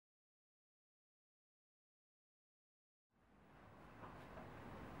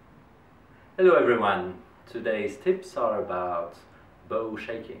Hello everyone! Today's tips are about bow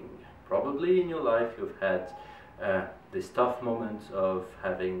shaking. Probably in your life you've had this tough moment of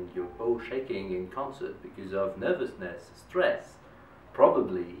having your bow shaking in concert because of nervousness, stress.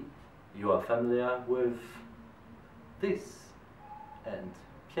 Probably you are familiar with this and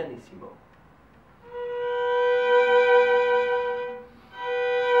pianissimo.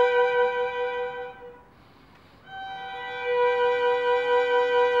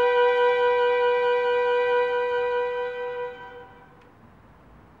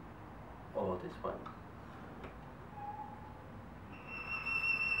 Or this one.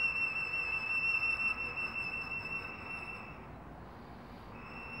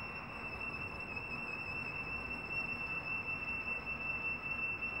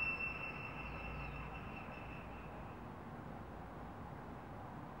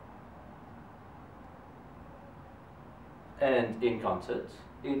 And in concert,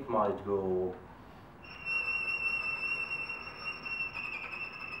 it might go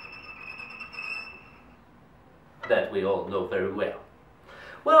that we all know very well.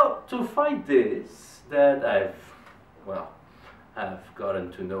 Well, to fight this, that I've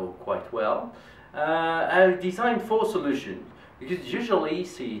gotten to know quite well, I've designed 4 solutions. Because usually,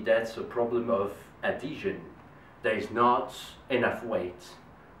 see, that's a problem of adhesion. There is not enough weight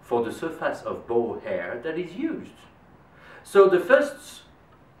for the surface of bow hair that is used. So the first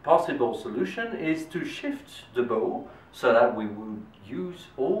possible solution is to shift the bow so that we would use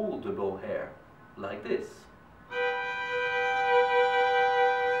all the bow hair like this.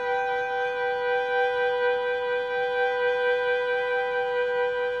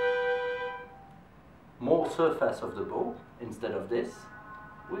 More surface of the bow instead of this,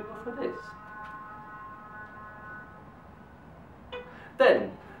 we go for this.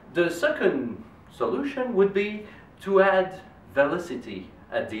 Then the second solution would be to add velocity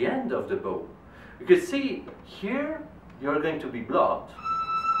at the end of the bow. Because see, here you're going to be blocked.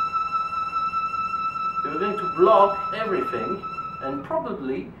 You're going to block everything, and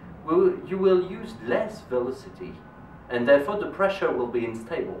probably you will use less velocity, and therefore the pressure will be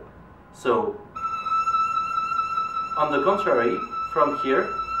unstable. So, on the contrary, from here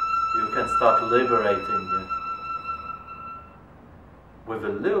you can start liberating with a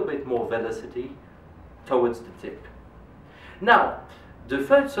little bit more velocity towards the tip. Now, the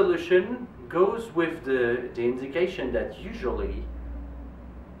third solution goes with the indication that usually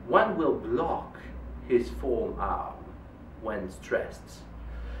one will block his forearm when stressed.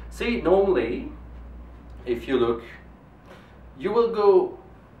 See, normally, if you look, you will go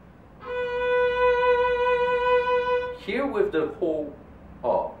here with the whole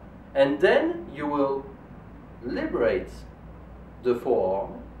arm, and then you will liberate the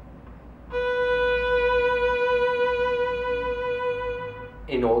forearm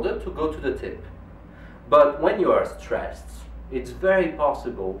in order to go to the tip. But when you are stressed, it's very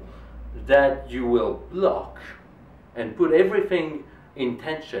possible that you will block and put everything in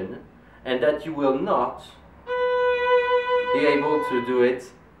tension, and that you will not be able to do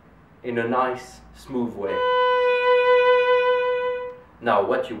it in a nice, smooth way. Now,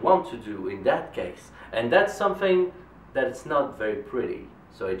 what you want to do in that case, and that's something that's not very pretty,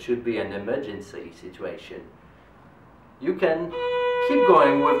 so it should be an emergency situation, you can keep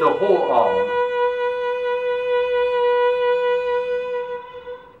going with the whole arm.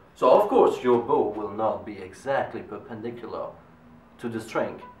 So of course your bow will not be exactly perpendicular to the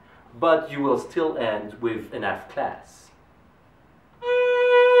string, but you will still end with enough class.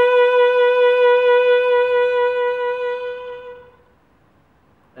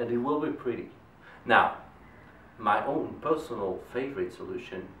 And it will be pretty. Now, my own personal favorite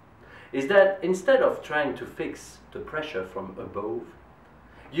solution is that instead of trying to fix the pressure from above,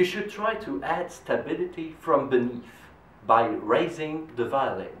 you should try to add stability from beneath by raising the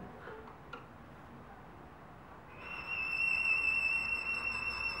violin.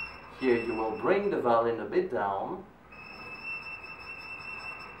 Here you will bring the violin a bit down,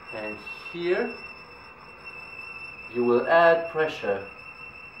 and here you will add pressure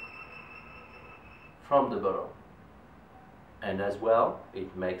from the bottom. And as well,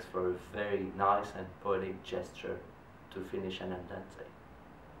 it makes for a very nice and poetic gesture to finish an andante.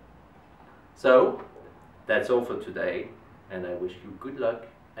 So, that's all for today, and I wish you good luck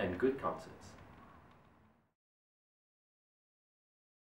and good concerts.